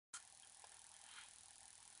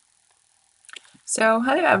Hello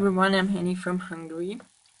everyone, I'm Heni from Hungary.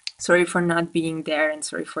 Sorry for not being there and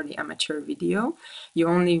sorry for the amateur video. You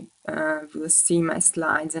only will see my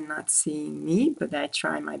slides and not seeing me, but I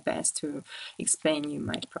try my best to explain you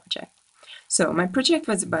my project. So my project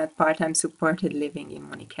was about part-time supported living in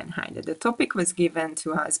Monnikenheide. The topic was given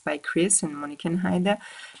to us by Chris in Monnikenheide,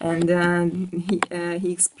 and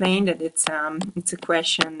he explained that it's a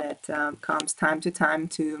question that comes time to time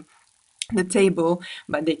to the table,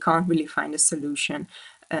 but they can't really find a solution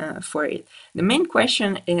for it. The main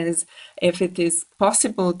question is if it is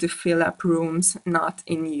possible to fill up rooms not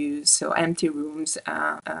in use, so empty rooms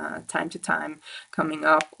time to time coming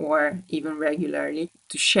up or even regularly,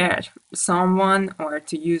 to share someone or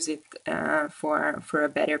to use it for a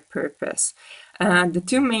better purpose. The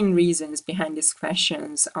two main reasons behind these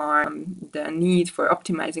questions are the need for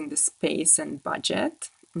optimizing the space and budget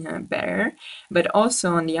better, but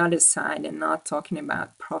also on the other side, and not talking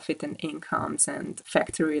about profit and incomes and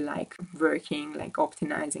factory like working, like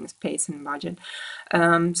optimizing space and budget.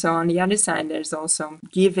 So on the other side, there's also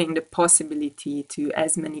giving the possibility to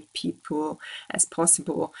as many people as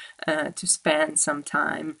possible to spend some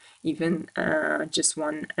time, even just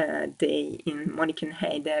one day in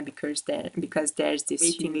Monnikenheide, because there's this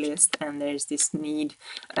waiting list and there's this need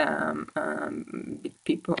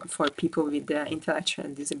for people with intellectual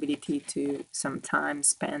disability to some time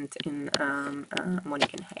spent in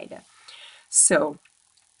Monnikenheide. So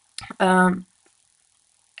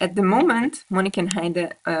at the moment,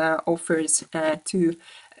 Monnikenheide offers two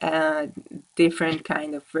different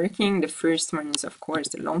kind of working. The first one is, of course,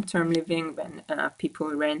 the long-term living, when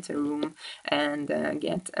people rent a room and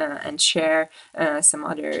get and share some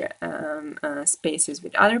other spaces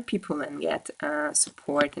with other people and get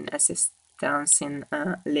support and assistance in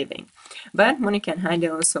living. But Monnikenheide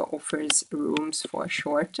also offers rooms for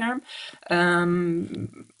short term,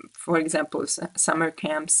 for example, summer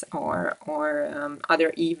camps or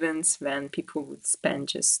other events when people would spend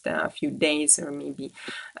just a few days or maybe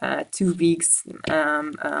 2 weeks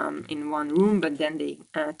in one room, but then they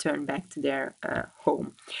turn back to their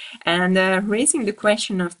home. And raising the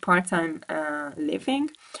question of part-time living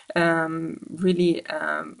really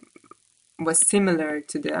was similar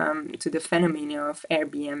to the phenomenon of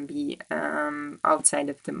Airbnb outside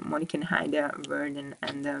of the Monnikenheide world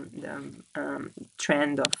and the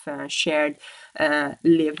trend of shared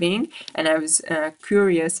living. And I was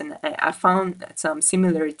curious, and I found some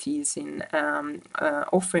similarities in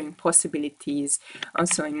offering possibilities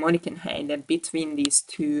also in Monnikenheide between these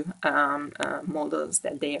two models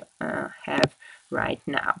that they have right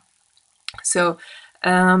now. So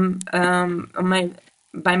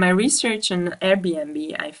by my research on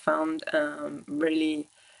Airbnb, I found really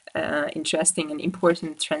interesting and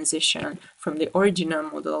important transition from the original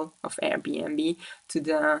model of Airbnb to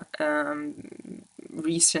the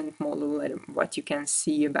recent model, what you can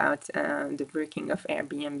see about the working of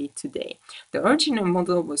Airbnb today. The original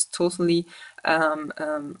model was totally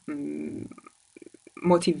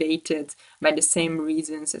motivated by the same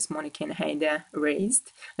reasons as Monnikenheide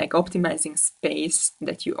raised, like optimizing space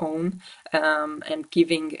that you own and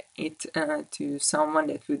giving it to someone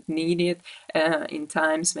that would need it in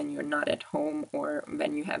times when you're not at home, or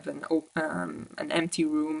when you have an empty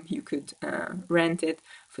room, you could rent it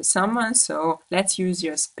for someone. So let's use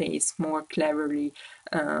your space more cleverly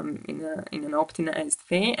in an optimized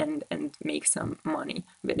way and make some money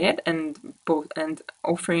with it, and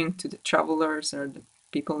offering to the travelers or the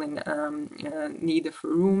people in need of a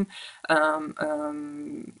room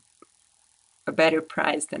a better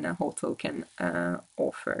price than a hotel can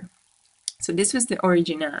offer. So this was the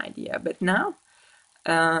original idea, but now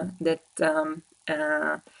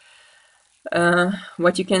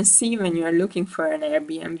what you can see when you are looking for an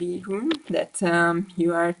Airbnb room, that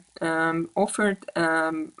you are offered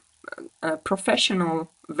a professional,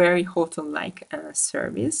 very hotel-like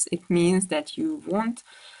service. It means that you won't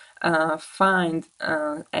find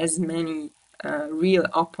as many real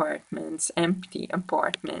apartments, empty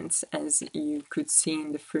apartments, as you could see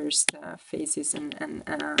in the first phases and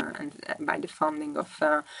by the founding of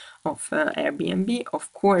Airbnb.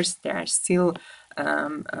 Of course, there are still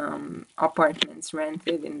apartments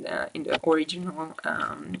rented in the original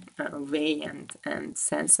way and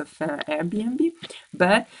sense of Airbnb,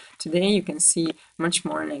 but today you can see much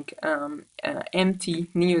more like empty,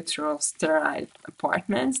 neutral, sterile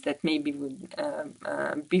apartments that maybe would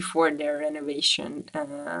before their renovation,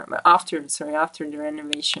 after the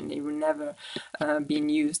renovation, they were never been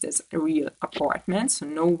used as real apartments, so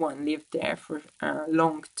no one lived there for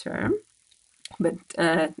long term. But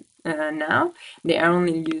now they are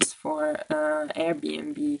only used for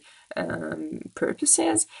Airbnb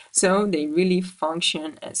purposes. So they really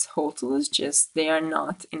function as hotels, just they are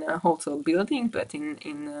not in a hotel building, but in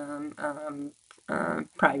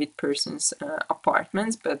private persons'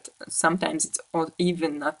 apartments. But sometimes it's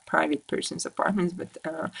even not private persons' apartments, but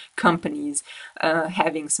companies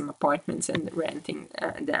having some apartments and renting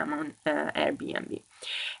them on Airbnb.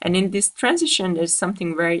 And in this transition, there's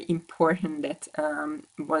something very important that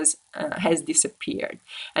has disappeared,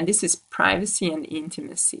 and this is privacy and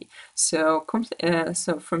intimacy. So,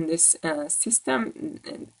 so from this system,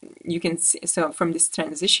 you can see. So from this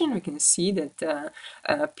transition, we can see that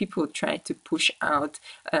people try to push out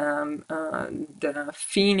the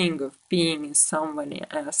feeling of being in someone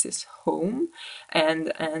else's home,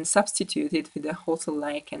 and substitute it with a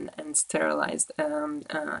hotel-like and sterilized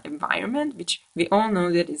environment, which we all know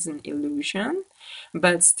that is an illusion,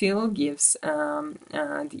 but still gives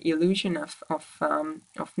the illusion of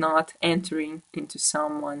not entering into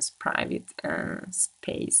someone's private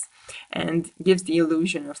space, and gives the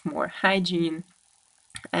illusion of more hygiene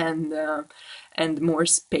and more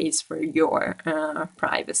space for your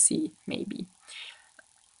privacy, maybe.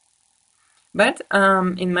 But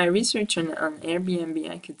in my research on Airbnb,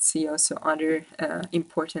 I could see also other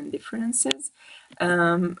important differences.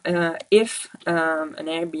 If an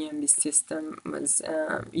Airbnb system was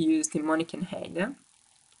used in Monnikenheide,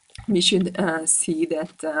 we should see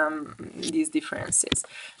that these differences,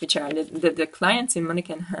 which are that the clients in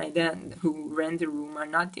Monnikenheide who rent the room are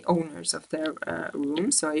not the owners of their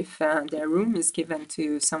room. So if their room is given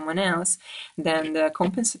to someone else, then the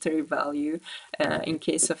compensatory value, in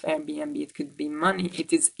case of Airbnb, it could be money.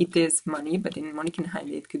 It is money, but in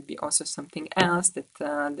Monnikenheide it could be also something else that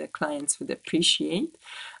the clients would appreciate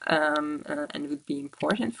and would be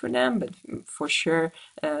important for them. But for sure,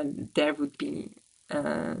 there would be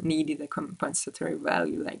needed a compensatory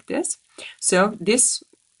value like this. So this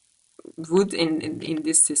would, in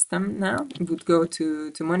this system now, would go to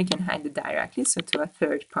Monnikenheide directly, so to a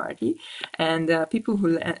third party, and people who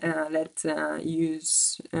let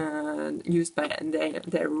use by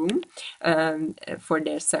their room for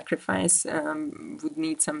their sacrifice would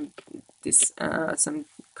need some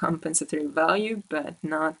compensatory value, but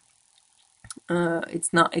not.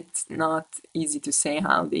 It's not easy to say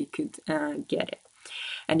how they could get it.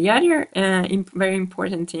 And the other very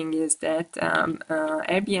important thing is that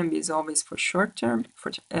Airbnb is always for short term,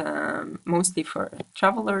 for mostly for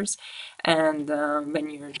travelers. And when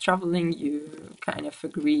you're traveling, you kind of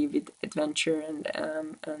agree with adventure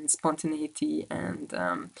and spontaneity and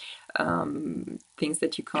things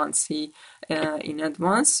that you can't see in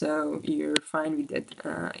advance. So you're fine with that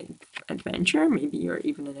adventure. Maybe you're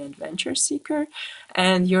even an adventure seeker,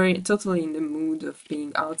 and you're totally in the mood of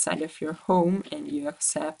being outside of your home, and you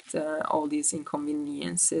accept all these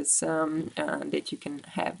inconveniences that you can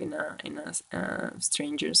have in a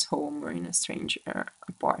stranger's home or in a stranger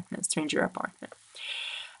apartment.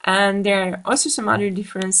 And there are also some other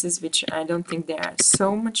differences which I don't think they are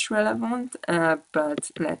so much relevant,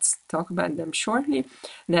 but let's talk about them shortly.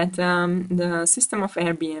 That the system of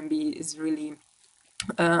Airbnb is really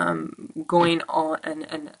going on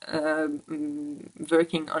and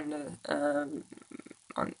working on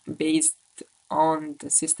based on the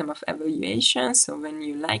system of evaluation. So when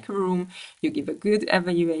you like a room, you give a good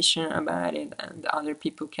evaluation about it, and other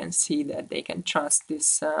people can see that they can trust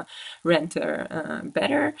this renter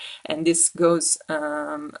better. And this goes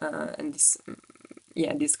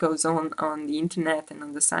this goes on the internet and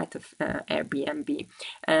on the site of Airbnb.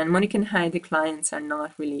 And Monnikenheide clients are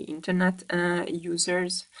not really internet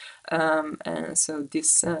users, and so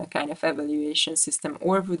this kind of evaluation system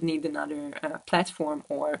or would need another platform,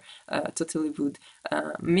 or totally would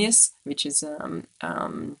miss, which is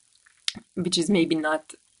maybe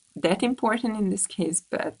not that important in this case,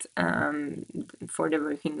 but for the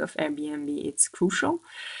working of Airbnb, it's crucial.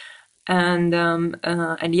 And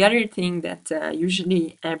the other thing that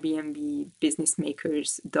usually Airbnb business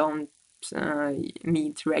makers don't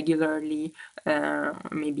meet regularly,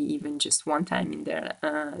 maybe even just one time in their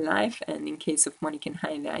life. And in case of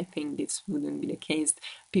Monnikenheide, I think this wouldn't be the case.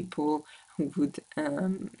 People who would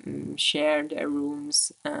share their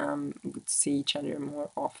rooms would see each other more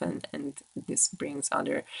often, and this brings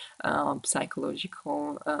other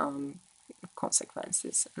psychological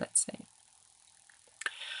consequences, let's say.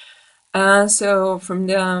 So from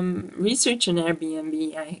the research on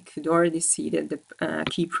Airbnb, I could already see that the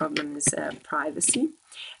key problem is privacy.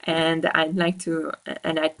 And I'd like to,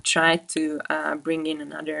 and I tried to bring in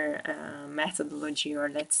another methodology, or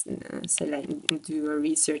let's say, like, do a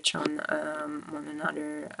research on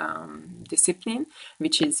another discipline,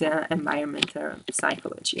 which is environmental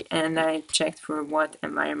psychology. And I checked for what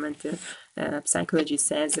environmental psychology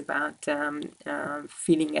says about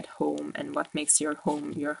feeling at home and what makes your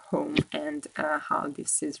home, and how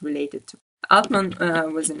this is related to. Altman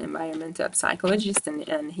was an environmental psychologist,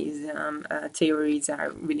 and his theories are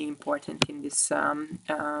really important in this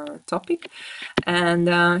topic.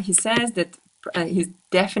 And he says that his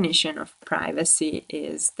definition of privacy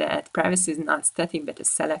is that privacy is not static but a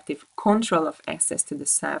selective control of access to the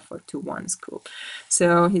self or to one's group.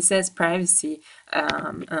 So he says privacy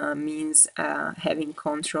means having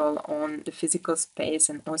control on the physical space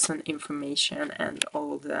and also on information and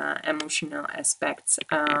all the emotional aspects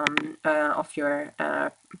of your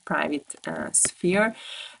private sphere,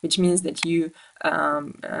 which means that you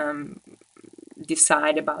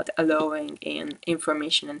decide about allowing in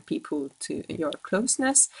information and people to your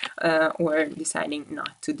closeness, or deciding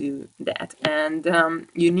not to do that. And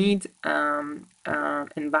you need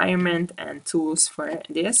environment and tools for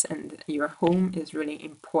this, and your home is really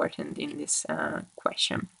important in this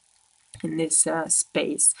question, in this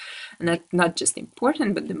space. Not just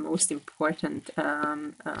important, but the most important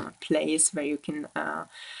place where you can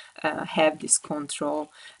have this control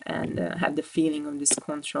and have the feeling of this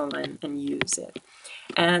control and use it.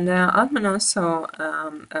 And Altman also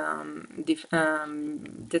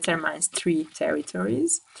determines 3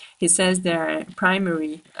 territories. He says there are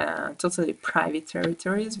primary, totally private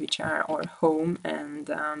territories, which are our home and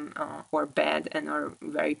our bed and our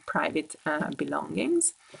very private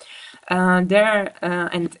belongings. There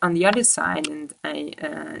and on the other side, and I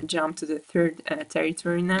jump to the 3rd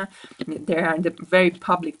territory now, there are the very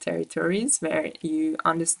public territories where you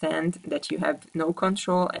understand that you have no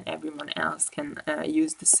control and everyone else can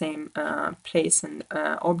use the same place and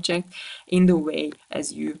object in the way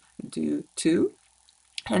as you do too.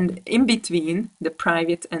 And in between the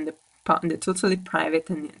private and the totally private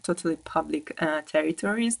and totally public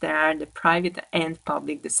territories, there are the private and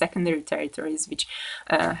public, the secondary territories, which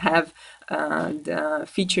have the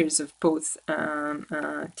features of both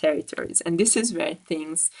territories. And this is where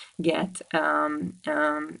things get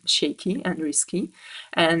shaky and risky,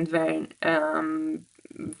 and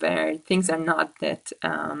where things are not that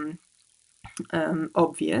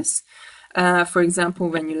obvious. For example,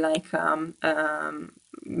 when you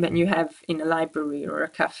when you have in a library or a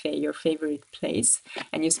cafe your favorite place,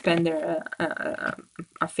 and you spend there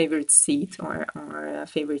a favorite seat or a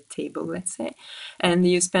favorite table, let's say, and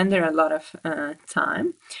you spend there a lot of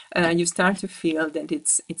time, you start to feel that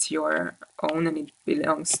it's your own and it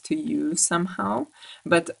belongs to you somehow.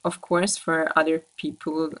 But of course, for other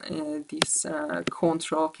people, this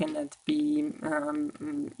control cannot be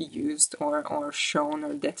used or shown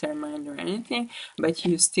or determined or anything, but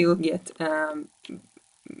you still get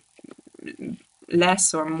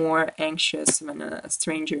less or more anxious when a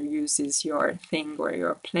stranger uses your thing or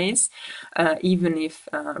your place, even if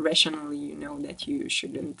rationally you know that you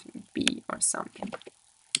shouldn't be or something.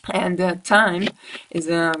 And time is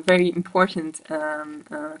a very important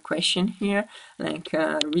question here. Like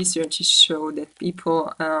researchers show that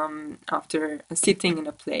people, after sitting in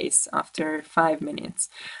a place, after 5 minutes,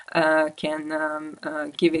 can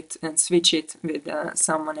give it and switch it with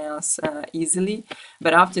someone else easily.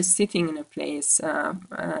 But after sitting in a place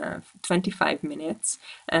 25 minutes,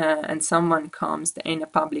 and someone comes in a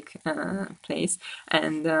public place,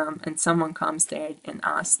 and someone comes there and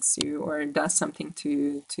asks you or does something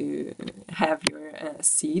to have your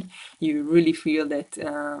seat, you really feel that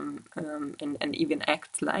and even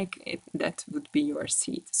act like that would be your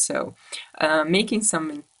seat. So making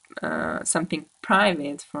something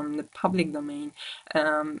private from the public domain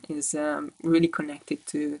is really connected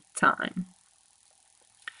to time.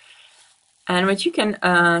 And what you can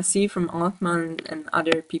see from Altman and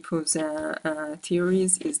other people's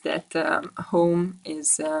theories is that home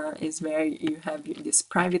is where you have this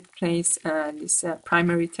private place, this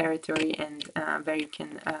primary territory, and where you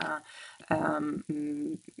can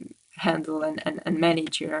handle and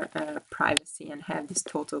manage your privacy and have this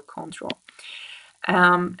total control.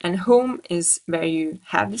 And home is where you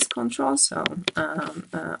have this control, so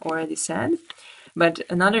already said. But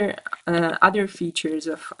other features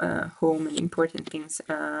of home and important things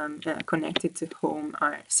connected to home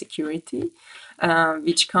are security,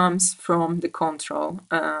 which comes from the control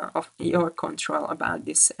of your control about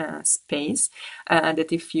this space.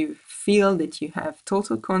 That if you feel that you have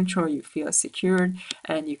total control, you feel secured,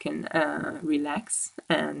 and you can relax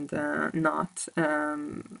and not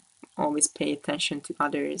always pay attention to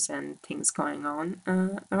others and things going on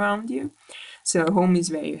around you. So home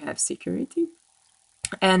is where you have security.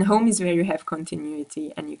 And home is where you have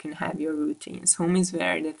continuity and you can have your routines. Home is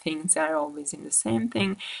where the things are always in the same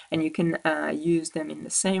thing and you can use them in the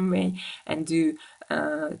same way and do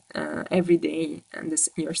every day and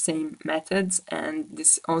your same methods. And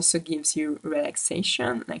this also gives you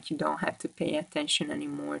relaxation, like you don't have to pay attention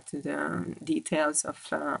anymore to the details of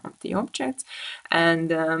the objects.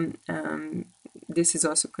 And this is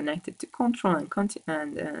also connected to control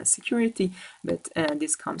and security, but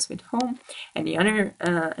this comes with home. And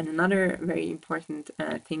another very important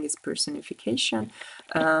thing is personification,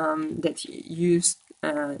 that you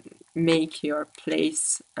make your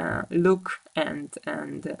place look and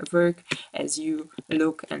work as you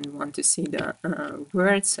look and want to see the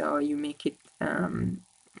word. So you make it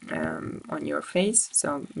on your face,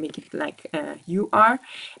 so make it like you are,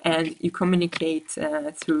 and you communicate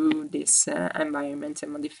through this environmental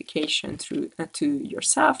modification through to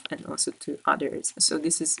yourself and also to others. So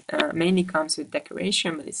this is mainly comes with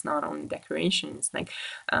decoration, but it's not only decoration, it's like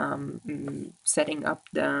setting up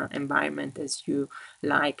the environment as you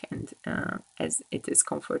like and as it is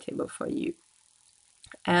comfortable for you.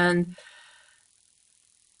 And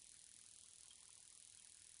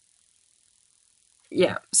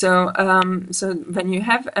yeah, so so when you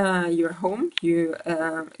have your home,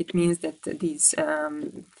 it means that these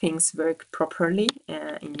things work properly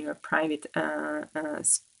in your private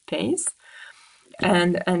space.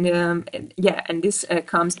 And yeah, and this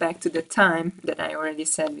comes back to the time that I already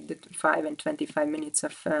said with the 5 and 25 minutes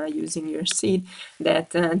of using your seed,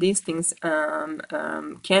 that these things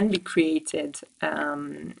can be created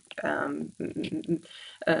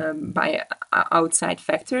by outside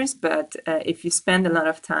factors, but if you spend a lot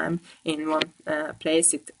of time in one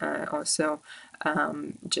place, it also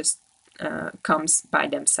just comes by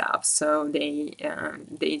themselves. So they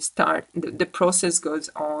start, the process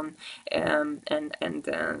goes on and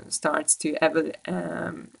starts to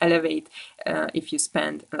elevate if you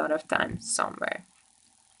spend a lot of time somewhere.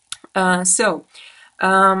 So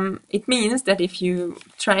it means that if you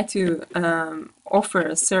try to offer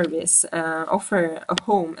a service, offer a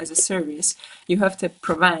home as a service, you have to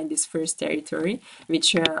provide this first territory,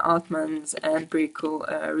 which Altman's empirical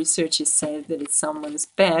researches say that it's someone's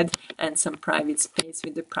bed and some private space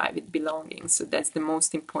with the private belongings. So that's the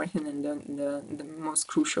most important and the most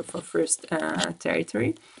crucial for first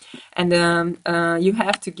territory. And you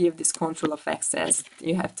have to give this control of access.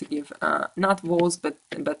 You have to give not walls, but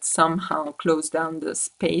somehow close down the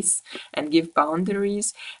space and give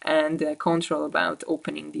boundaries and control about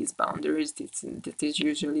opening these boundaries. That is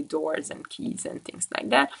usually doors and keys and things like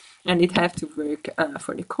that. And it have to work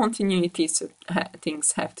for the continuity, so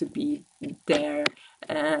things have to be there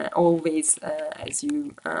always as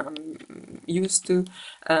you used to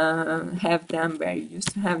have them, where you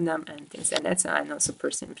used to have them, and things like that. So, and also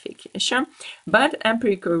personification. But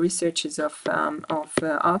empirical researches of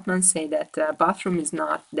Altman say that bathroom is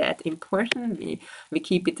not that important. We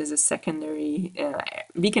keep it as a secondary.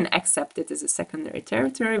 We can accept it as a secondary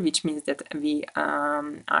territory, which means that we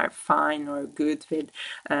are fine or good with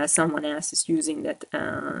someone else is using that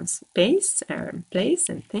space, place,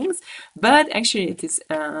 and things. But actually, it is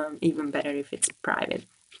even better if it's private.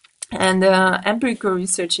 And empirical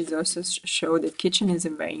researches also show that kitchen is a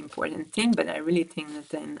very important thing, but I really think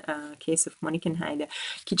that in case of Monnikenheide,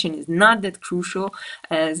 kitchen is not that crucial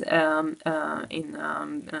as in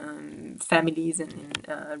families and in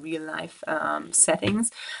real life settings,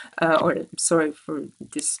 or sorry for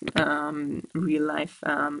this real life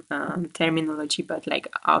terminology, but like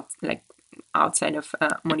outside of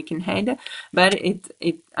Monnikenheide, but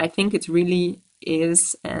I think it really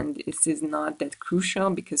is, and this is not that crucial,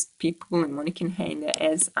 because people in Monnikenheide,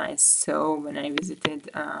 as I saw when I visited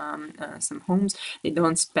some homes, they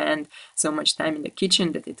don't spend so much time in the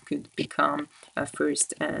kitchen that it could become a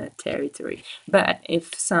first territory. But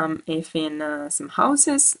if in some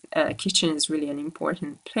houses kitchen is really an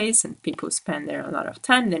important place and people spend there a lot of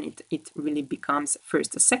time, then it really becomes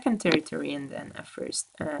first a second territory and then a first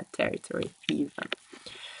territory even.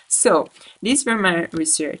 So these were my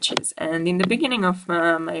researches, and in the beginning of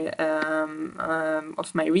my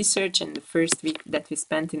research and the first week that we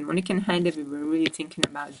spent in Monnikenheide, we were really thinking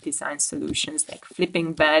about design solutions like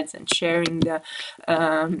flipping beds and sharing the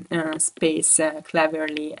space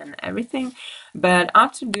cleverly and everything. But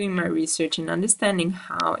after doing my research and understanding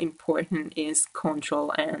how important is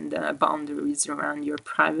control and boundaries around your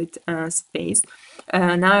private space,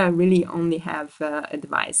 now I really only have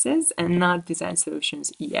advices and not design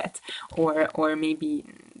solutions yet, or maybe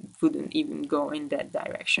wouldn't even go in that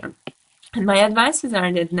direction. And my advices are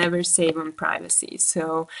that never save on privacy.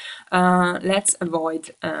 So let's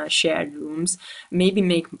avoid shared rooms. Maybe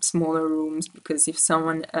make smaller rooms, because if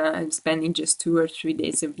someone is spending just 2 or 3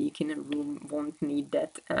 days a week in a room, won't need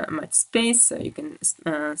that much space. So you can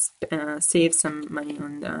save some money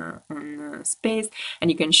on space, and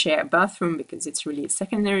you can share a bathroom because it's really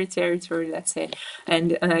secondary territory, let's say.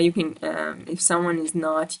 And you can, if someone is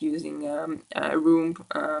not using a room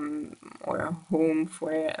or a home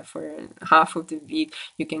for half of the week,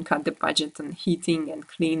 you can cut the budget on heating and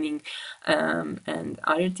cleaning and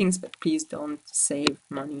other things, but please don't save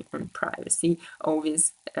money on privacy.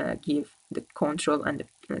 Always give the control and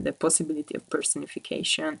the possibility of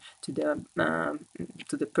personification to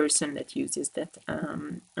the person that uses that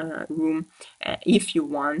room, if you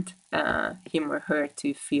want him or her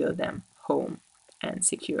to feel them home and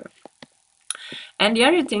secure. And the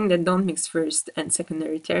other thing, that don't mix first and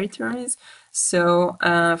secondary territories. So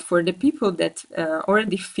for the people that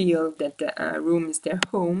already feel that the room is their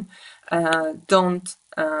home, don't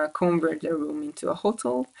convert the room into a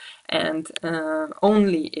hotel, and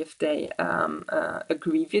only if they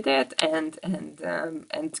agree with it and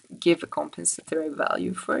give a compensatory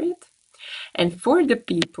value for it. And for the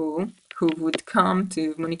people who would come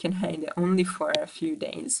to Monnikenheide only for a few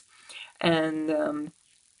days, and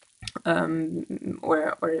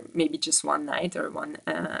or maybe just one night or one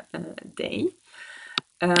day,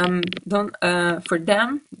 for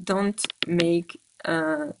them, don't make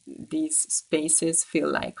these spaces feel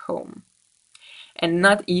like home. And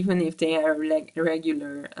not even if they are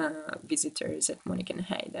regular visitors at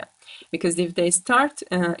Monnikenheide, because if they start,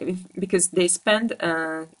 because they spend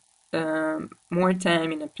more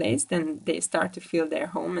time in a place, then they start to feel their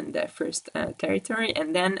home and their first territory,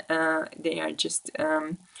 and then they are just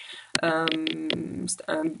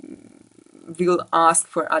will ask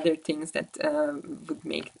for other things that would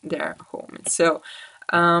make their home. So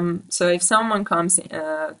if someone comes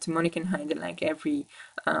to Monnikenheide like every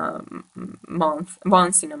month,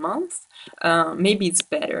 once in a month, maybe it's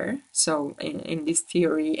better. So in this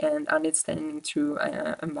theory and understanding through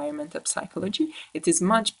environmental psychology, it is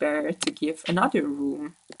much better to give another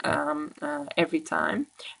room every time,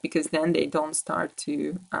 because then they don't start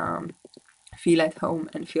to feel at home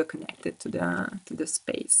and feel connected to the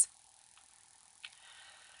space.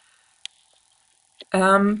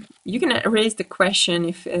 You can raise the question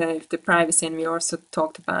if the privacy, and we also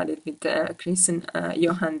talked about it with Chris and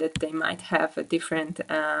Johan, that they might have a different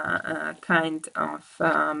kind of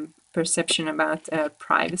perception about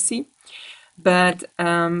privacy, but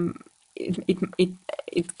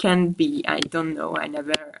it can be, I don't know, I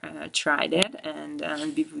never tried it, and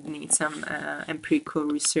we would need some empirical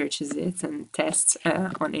researches and tests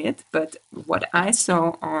on it. But what I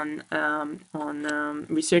saw on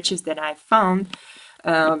researches that I found,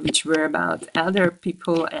 which were about elder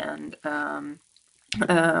people and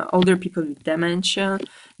older people with dementia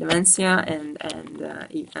and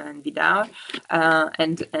without,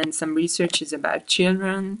 and some researches about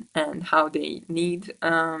children and how they need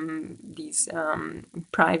these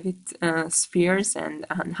private spheres, and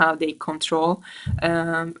how they control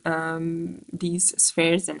these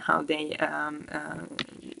spheres, and how they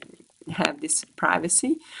have this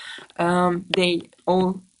privacy. They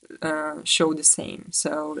all show the same.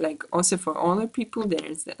 So, like, also for older people,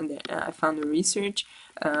 I found a research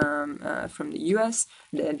from the US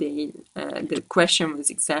that the question was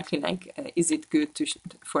exactly like, is it good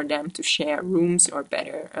for them to share rooms, or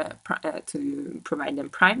better to provide them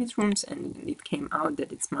private rooms? And it came out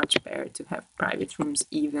that it's much better to have private rooms,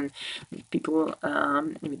 even with people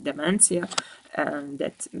with dementia,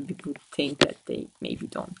 that we would think that they maybe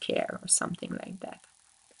don't care or something like that.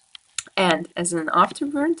 And as an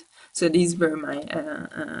afterword, so these were my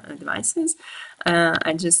advices.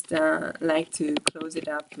 I just like to close it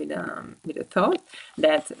up with a thought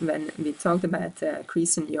that when we talked about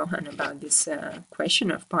Chris and Johan about this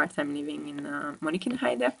question of part-time living in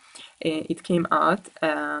Monnikenheide, it came out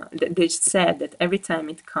that they said that every time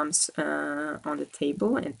it comes on the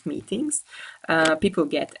table at meetings, people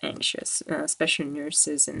get anxious, especially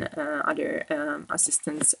nurses and other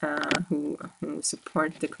assistants who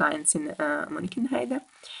support the clients in Monnikenheide.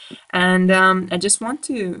 And I just want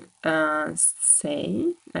to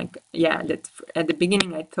say, like, yeah, that at the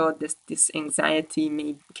beginning I thought that this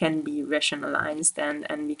anxiety can be rationalized,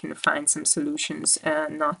 and we can find some solutions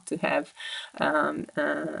not to have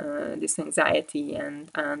this anxiety,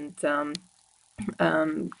 and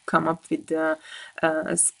come up with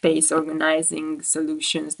space organizing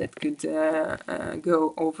solutions that could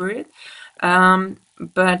go over it.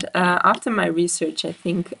 But after my research, I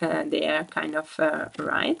think they are kind of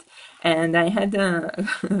right. And I had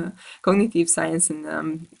a cognitive science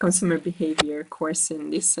and consumer behavior course in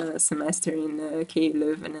this semester in KU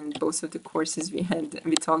Leuven, and both of the courses we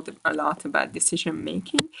talked a lot about decision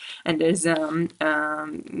making. And there's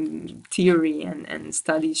theory and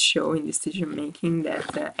studies show in decision making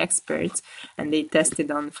that experts, and they tested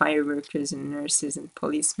on fire workers and nurses and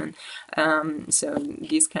policemen. So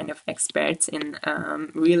these kind of experts in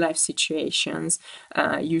real life situations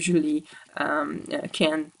usually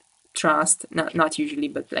can trust, not usually,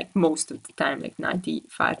 but like most of the time, like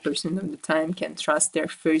 95% of the time, can trust their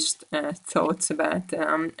first thoughts about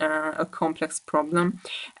a complex problem.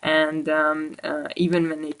 And even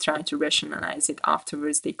when they try to rationalize it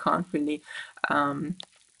afterwards, they can't really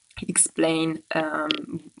explain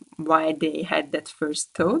why they had that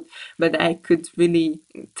first thought. But I could really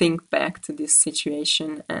think back to this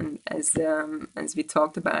situation, and as we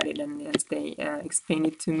talked about it and as they explained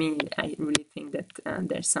it to me, I really think that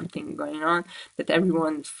there's something going on, that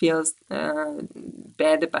everyone feels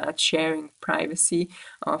bad about sharing privacy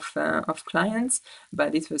of clients,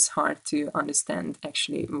 but it was hard to understand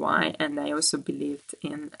actually why. And I also believed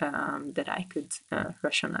in that I could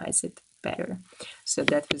rationalize it better. So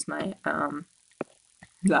that was my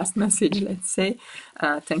last message, let's say.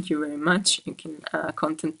 Thank you very much. You can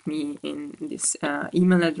contact me in this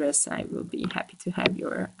email address. I will be happy to have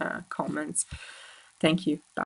your comments. Thank you. Bye.